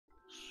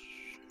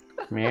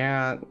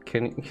Matt,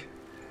 can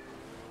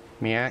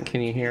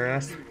you hear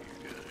us?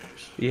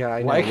 Yeah,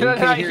 I know. Why can I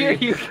not hear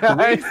you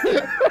guys?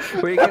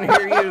 We can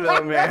hear you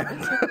though,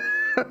 man.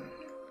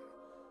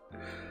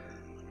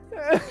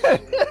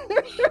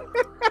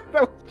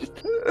 That was just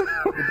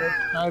the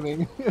best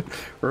timing.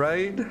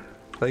 Right?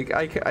 Like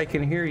I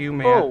can hear you,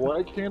 man. Oh,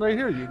 why can't I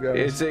hear you guys?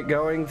 Is it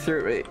going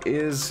through?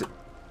 Is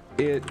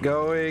it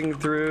going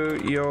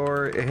through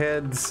your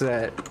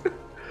headset?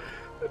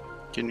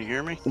 Can you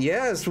hear me?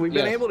 Yes, we've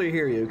been able to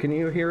hear you. Can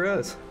you hear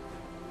us?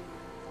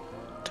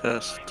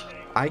 Test.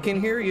 I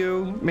can hear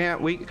you, Matt.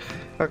 We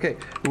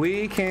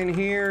can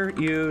hear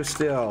you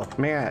still,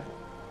 Matt.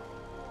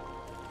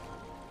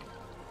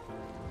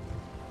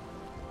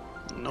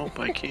 Nope,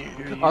 I can't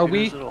hear you.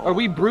 Are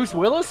we Bruce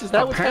Willis? Is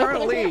that what's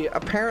happening?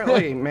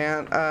 Apparently,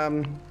 man.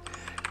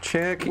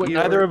 Check.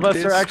 Neither of us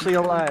are actually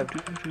alive.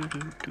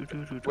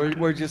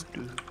 We're just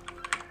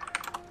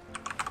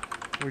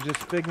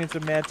figments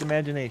of Matt's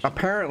imagination.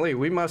 Apparently,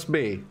 we must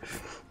be.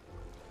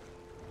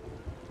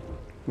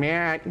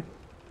 Matt.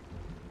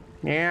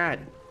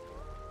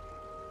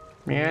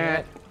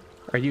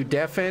 Are you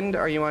deafened?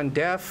 Are you on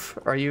deaf?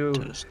 Are you?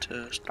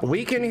 Test.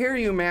 We can hear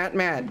you, Matt.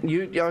 Matt,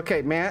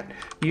 okay? Matt,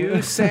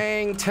 you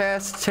saying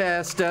test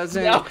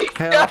doesn't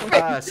help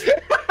us.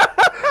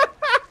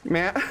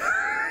 Matt,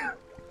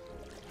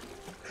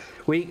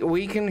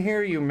 we can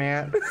hear you,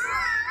 Matt.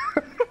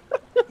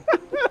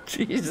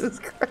 Jesus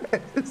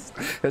Christ!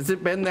 Has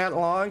it been that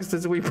long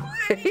since we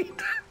played?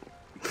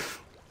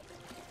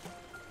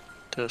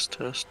 Test.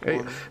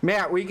 Hey,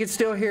 Matt, we can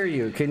still hear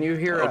you. Can you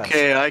hear us?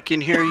 Okay, I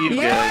can hear you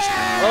guys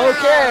now.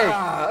 Okay.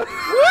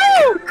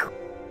 Woo!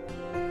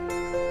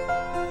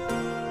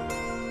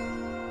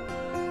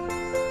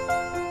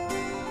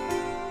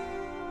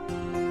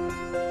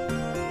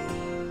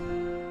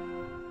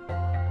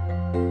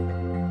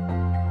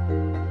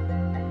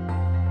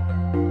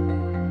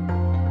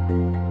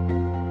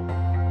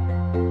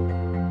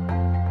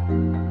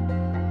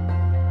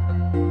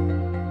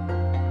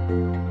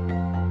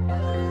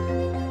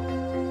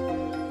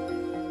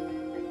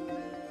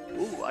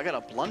 I got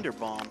a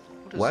Blunderbomb.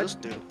 What does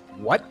this do?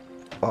 What?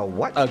 Oh,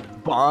 what? A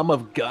bomb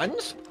of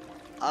guns?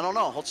 I don't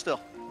know. Hold still.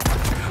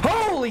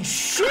 Holy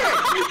shit!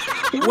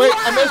 Wait,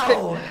 I missed it.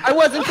 I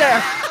wasn't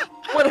there.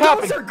 What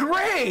happened? Those are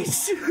great!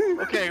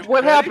 Okay,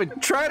 What happened?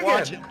 Try it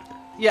Watch again.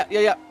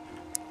 Yeah.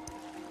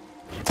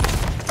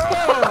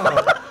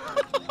 Oh,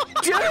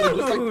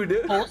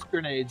 dude! Pulse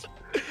grenades.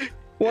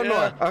 One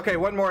more. Okay,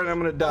 one more and I'm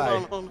gonna die.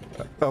 Hold on.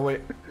 Oh,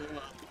 wait.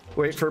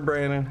 Wait for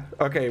Brandon.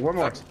 Okay, one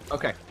more.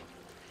 Okay.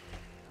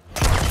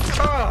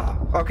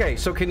 Oh, okay,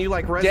 so can you,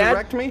 like,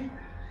 resurrect me?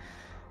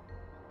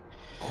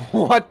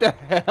 What the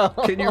hell?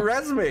 Can you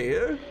res me?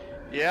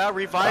 Yeah,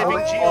 reviving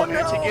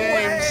Geomancy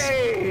Games.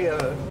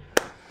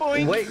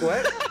 Boing. Wait,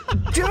 what?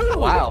 Dude!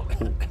 Wow.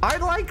 I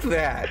like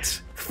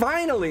that.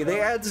 Finally,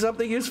 they add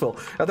something useful.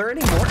 Are there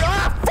any more?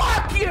 Ah,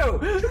 fuck you!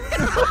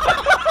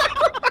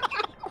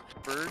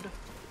 Bird?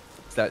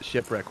 It's that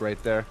shipwreck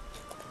right there.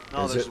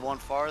 No, Is there's it? one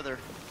farther.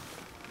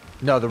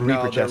 No, the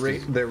Reaper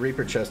chest. The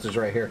Reaper chest is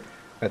right here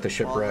at the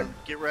shipwreck.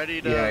 Get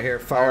ready to. Yeah, here,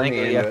 fire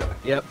me into it.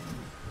 Yep.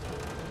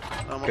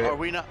 Okay. Are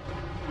we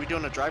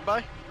doing a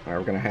drive-by? Alright,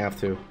 we're gonna have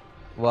to.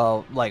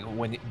 Well, like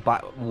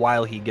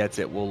while he gets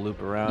it, we'll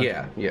loop around.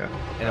 Yeah. And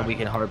then we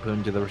can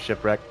harpoon to the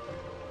shipwreck.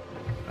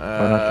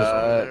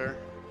 There.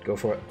 Go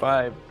for it.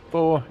 5,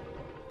 4,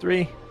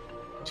 3,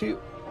 2,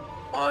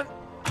 1.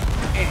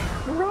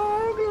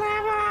 Rogue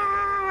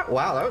lever!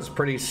 Wow, that was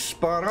pretty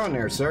spot on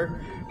there,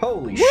 sir.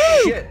 Holy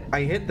shit,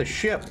 I hit the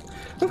ship.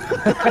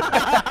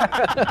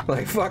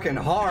 Like fucking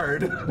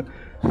hard.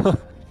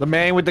 The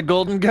man with the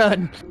golden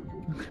gun.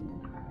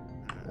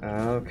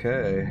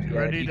 Okay.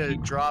 Ready to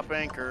drop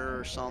anchor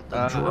or something.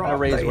 Drop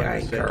raise the one of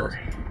anchor.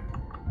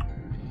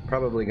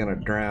 Probably gonna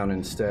drown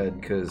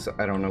instead, because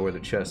I don't know where the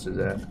chest is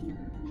at.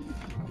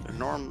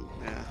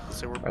 Yeah.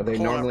 So we're Are they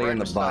pulling up normally right in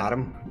the beside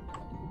bottom?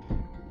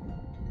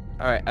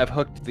 Alright, I've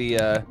hooked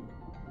the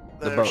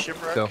boat.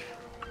 shipwreck? So,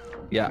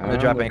 yeah, I'm gonna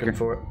drop looking anchor.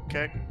 for it.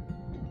 Okay.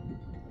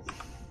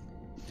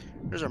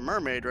 There's a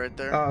mermaid right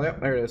there. Oh,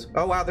 yep, there it is.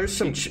 Oh wow, there's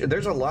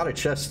there's a lot of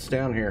chests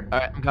down here.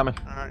 Alright, I'm coming.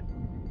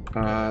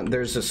 Alright.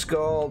 There's a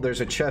skull.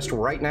 There's a chest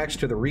right next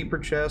to the Reaper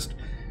chest.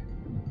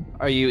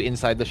 Are you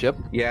inside the ship?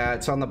 Yeah,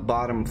 it's on the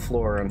bottom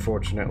floor,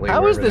 unfortunately.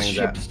 How where is this everything's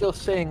ship at. still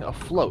staying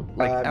afloat?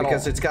 Like,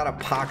 Because it's got a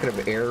pocket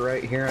of air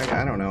right here.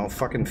 I don't know.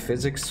 Fucking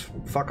physics.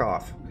 Fuck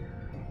off.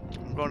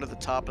 I'm going to the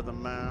top of the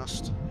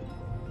mast.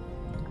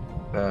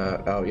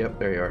 Oh, yep,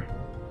 there you are.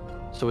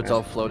 So it's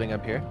all floating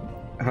up here?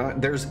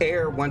 There's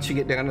air once you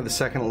get down to the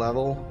second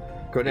level.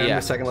 Go down to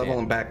the second level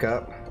and back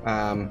up.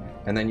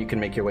 And then you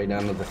can make your way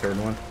down to the third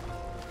one.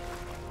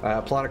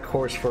 Plot a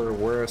course for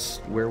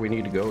where we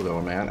need to go,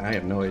 though, man. I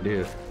have no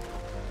idea.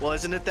 Well,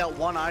 isn't it that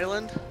one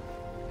island?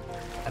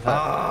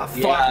 Ah,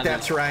 fuck, Yeah,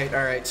 that's right.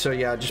 All right, so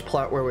yeah, just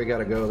plot where we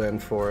gotta go then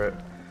for it.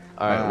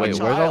 Alright, wait, Which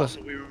where's all isle? this?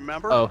 Do we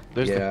remember? Oh,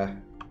 there's Yeah.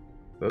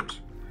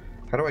 Oops.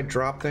 How do I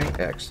drop thing?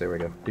 X. There we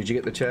go. Did you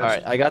get the chest? All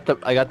right, I got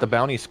the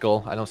bounty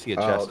skull. I don't see a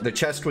chest. The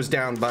chest was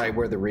down by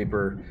where the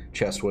Reaper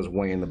chest was,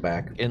 way in the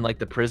back. In like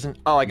the prison.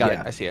 Oh, I got it.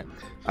 I see it.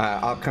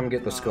 I'll come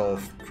get the skull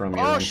from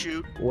you. Oh then.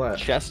 shoot! What?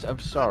 Chest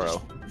of sorrow.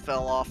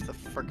 Fell off the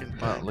freaking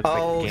thing. Looks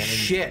Oh like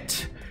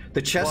shit!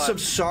 The chests of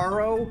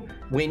sorrow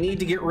we need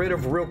to get rid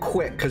of real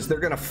quick because they're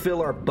gonna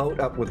fill our boat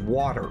up with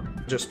water.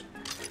 Just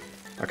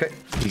okay.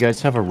 You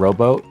guys have a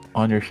rowboat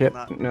on your ship?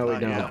 No, we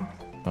don't. Yet.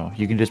 Oh,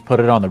 you can just put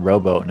it on the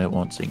rowboat and it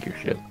won't sink your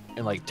ship.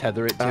 And like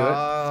tether it to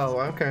Oh,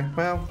 okay.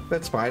 Well,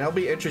 that's fine. It'll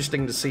be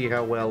interesting to see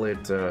how well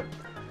it, or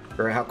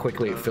how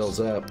quickly it fills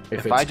up.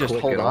 If it's I just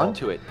quick hold at on all.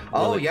 to it.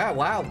 Oh yeah,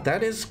 wow,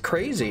 that is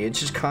crazy. It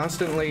just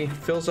constantly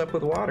fills up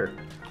with water.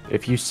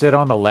 If you sit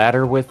on the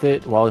ladder with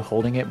it while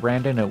holding it,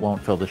 Brandon, it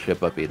won't fill the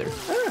ship up either.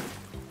 Ah.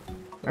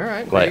 All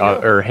right. Like, there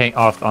you go. or hang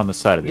off on the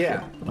side of the Yeah,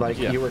 ship. like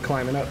you were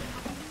climbing up.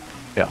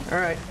 Yeah. All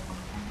right.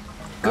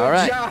 Good All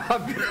right. job.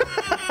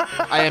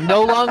 I am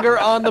no longer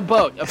on the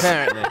boat,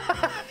 apparently.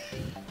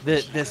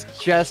 This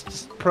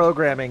chest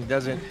programming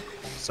doesn't.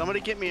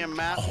 Somebody get me a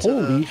map.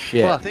 Holy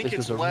shit. I Fuck, think this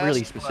it's is a west, really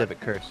but- specific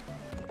curse.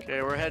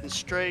 Okay, we're heading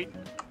straight.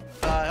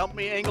 Help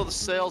me angle the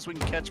sails. We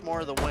can catch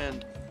more of the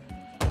wind.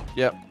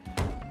 Yep.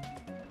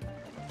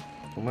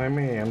 Don't mind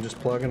me. I'm just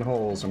plugging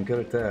holes. I'm good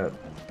at that.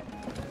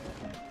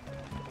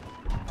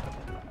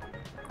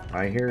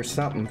 I hear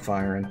something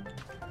firing.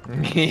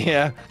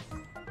 Yeah.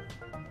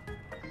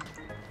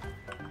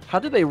 How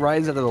do they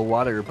rise out of the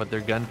water but their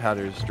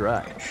gunpowder is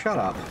dry? Shut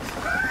up.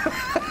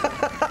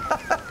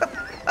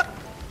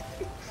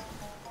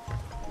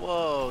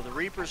 Whoa, the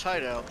Reaper's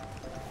hideout.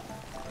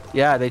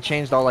 Yeah, they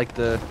changed all like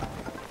the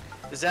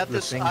Is that The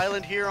this thing-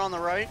 island here on the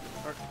right?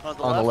 Or on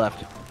the on left?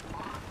 the left.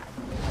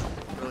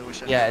 Really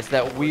wish I Yeah, knew it's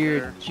that over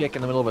weird there. chick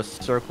in the middle of a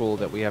circle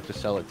that we have to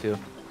sell it to.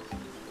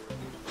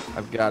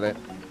 I've got it.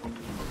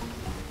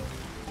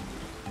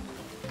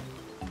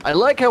 I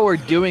like how we're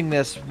doing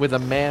this with a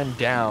man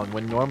down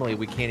when normally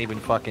we can't even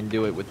fucking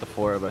do it with the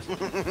four of us.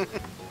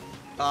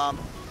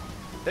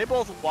 They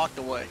both walked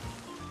away.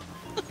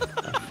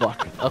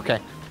 Fuck. Okay.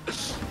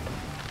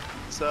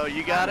 So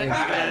you got it?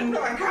 I'm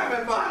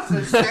coming, boss.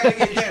 I'm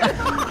standing again.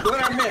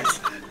 What I miss?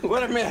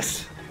 What I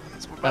miss?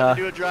 So we're about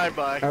to do a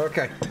drive-by.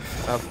 Okay.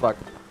 Oh fuck.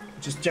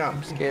 Just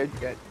jump. Scared.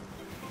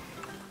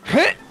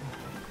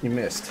 You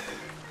missed.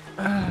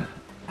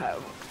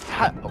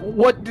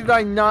 What did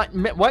I not?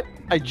 What?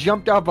 I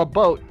jumped off a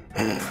boat.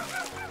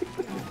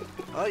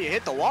 Oh, you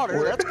hit the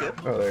water. That's good.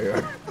 Oh, there you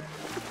are.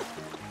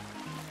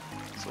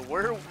 So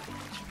where?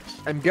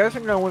 I'm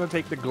guessing I want to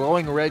take the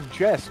glowing red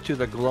chest to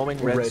the glowing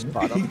red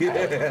spot. On the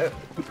palette. Yeah.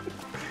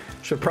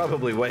 Should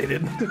probably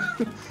waited.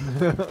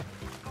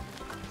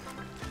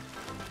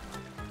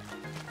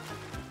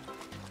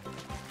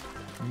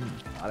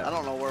 I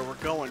don't know where we're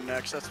going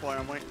next. That's why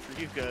I'm waiting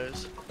for you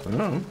guys.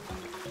 Oh.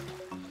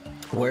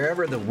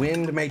 Wherever the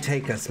wind may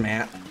take us,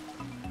 Matt.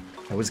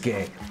 That was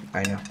gay.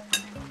 I know.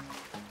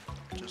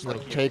 Just They'll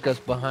like you. take us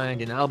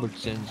behind in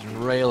Albertsons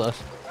and rail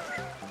us.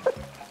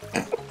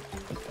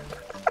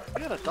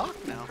 We got a dock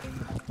now.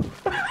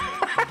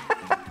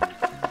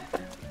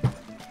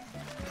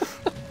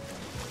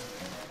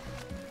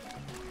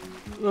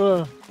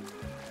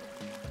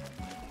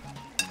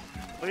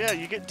 Oh yeah,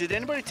 you get. Did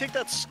anybody take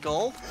that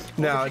skull?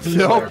 No, it's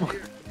Nope. still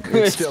there.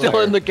 It's still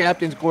there. in the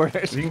captain's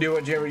quarters. You can do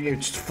whatever you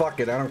just fuck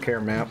it. I don't care,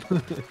 Matt.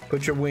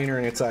 Put your wiener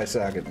in its eye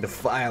socket.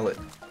 Defile it.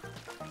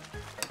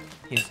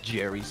 It's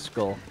Jerry's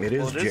skull. It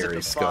is Well, it is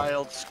Jerry's a skull.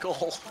 defiled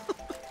skull.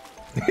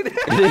 It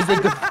is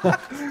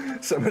a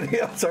Somebody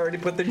else already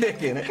put their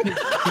dick in it.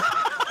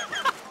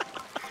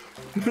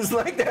 It was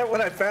like that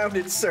when I found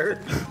it, sir.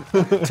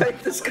 Take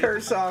this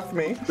curse off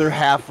me. Their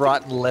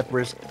half-rotten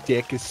leprous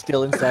dick is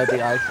still inside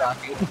the eye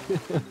socket.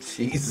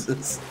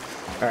 Jesus.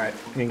 All right,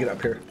 you can get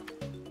up here.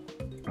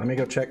 Let me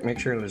go check, make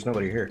sure there's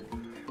nobody here.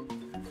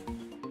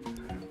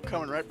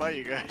 Coming right by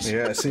you guys.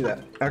 Yeah, I see that.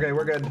 Okay,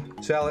 we're good.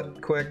 Sell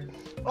it, quick.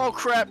 Oh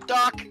crap,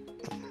 Doc!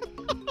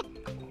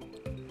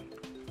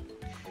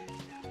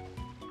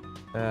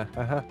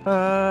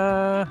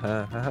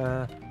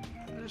 I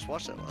just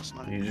watched that last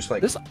night. You just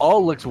like... This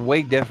all looks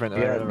way different.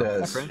 than I Yeah, it remember.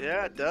 does.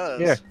 Yeah, it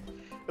does. Yeah.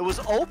 It was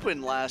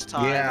open last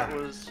time. Yeah.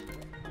 It was.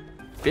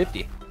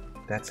 50.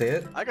 That's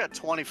it? I got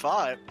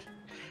 25.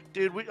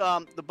 Dude,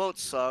 the boat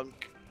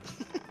sunk.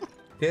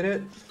 Did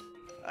it?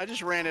 I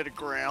just ran it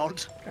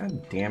aground.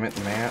 God damn it,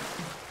 Matt.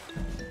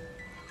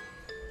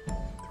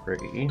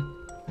 3,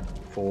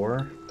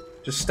 4.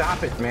 Just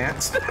stop it,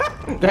 Matt.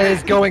 Stop. That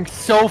is going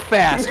so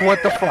fast.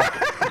 What the fuck?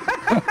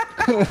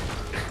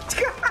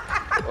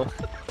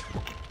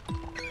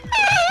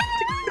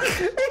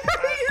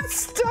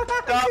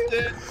 Stopped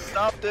it.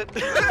 Stopped it.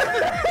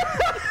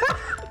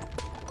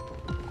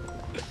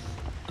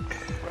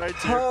 Right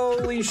here.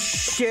 Holy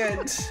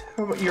shit.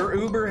 Your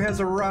Uber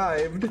has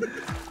arrived.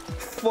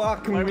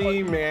 Fuck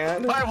me,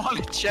 man. I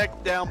want to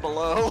check down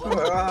below.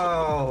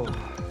 Oh.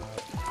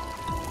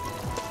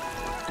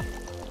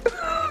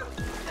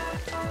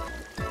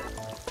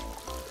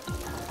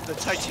 The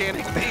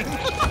Titanic thing.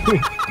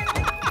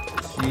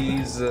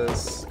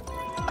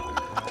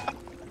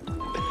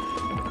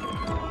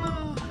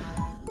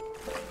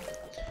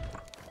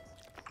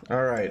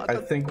 right, I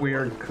think we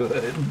are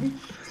good.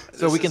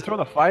 So we can throw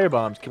the fire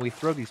bombs. Can we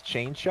throw these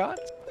chain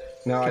shots?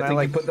 No, Can I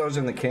think you put those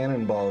in the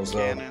cannonballs, though.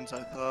 Cannons,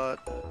 I thought.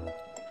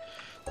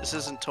 This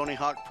isn't Tony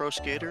Hawk Pro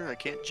Skater. I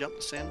can't jump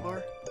the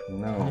sandbar.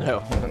 No. No.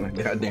 On a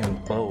goddamn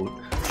boat.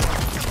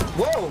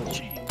 Whoa!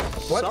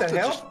 Jeez. What the Something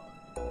hell?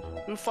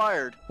 just- Who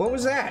fired? What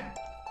was that?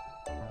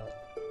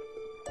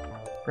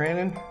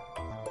 Brandon,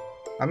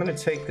 I'm gonna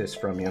take this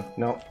from you.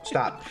 No,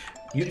 stop.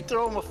 Did you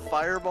throw him a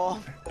fireball?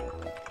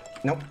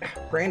 Nope.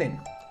 Brandon.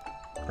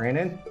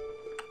 Brandon.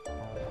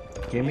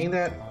 Give me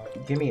that.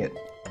 Give me it.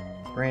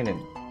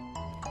 Brandon.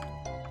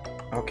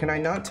 Oh, can I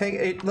not take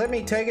it? Let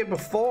me take it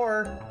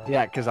before.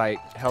 Yeah, because I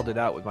held it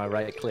out with my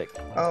right click.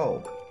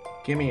 Oh,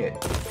 give me it.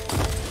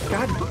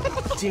 God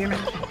damn it.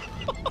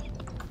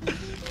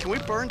 Can we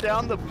burn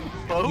down the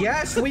boat?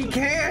 Yes, we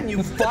can, you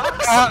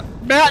fucks.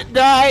 Matt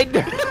died!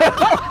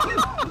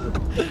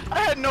 I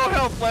had no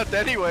health left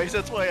anyways,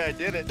 that's why I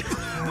did it.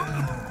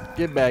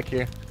 Get back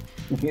here.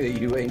 Yeah,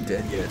 you ain't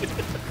dead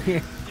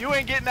yet. You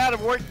ain't getting out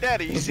of work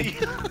that easy.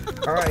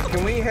 Alright,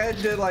 can we head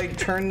to, like,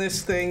 turn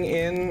this thing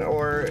in,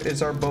 or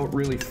is our boat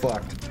really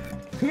fucked?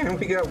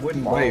 We got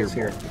wooden balls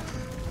here.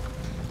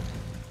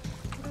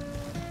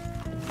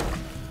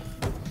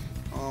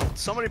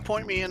 Somebody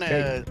point me in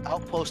a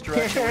outpost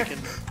direction we can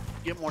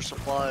get more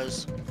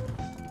supplies.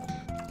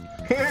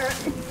 Wait,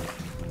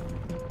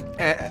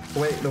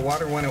 the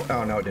water went.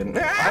 Oh no, it didn't.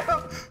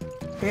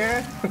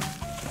 Yeah.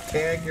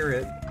 Tag, you're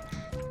it.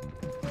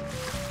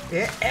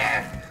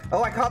 Yeah.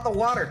 Oh, I caught the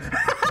water.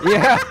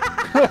 Yeah.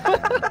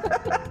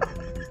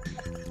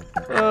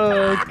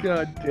 Oh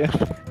god damn.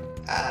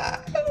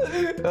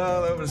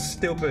 Oh, that was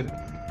stupid.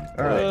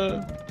 All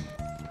right.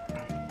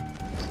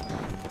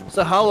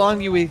 So how long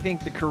do we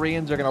think the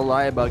Koreans are gonna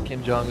lie about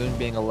Kim Jong-un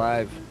being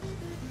alive?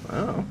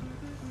 Oh.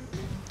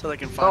 So they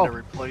can find a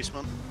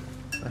replacement.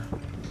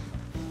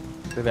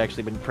 They've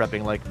actually been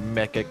prepping like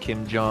Mecha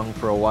Kim Jong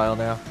for a while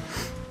now.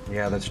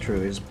 Yeah, that's true.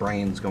 His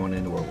brain's going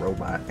into a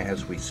robot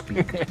as we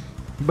speak.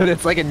 But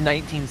it's like a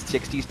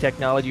 1960s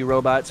technology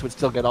robot, so it's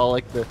still got all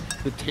like the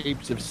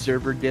tapes of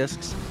server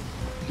disks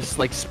just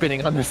like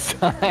spinning on the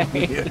side.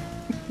 Yeah.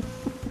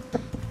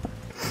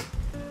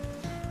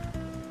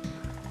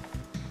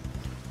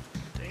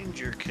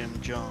 Danger, Kim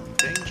Jong,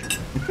 danger.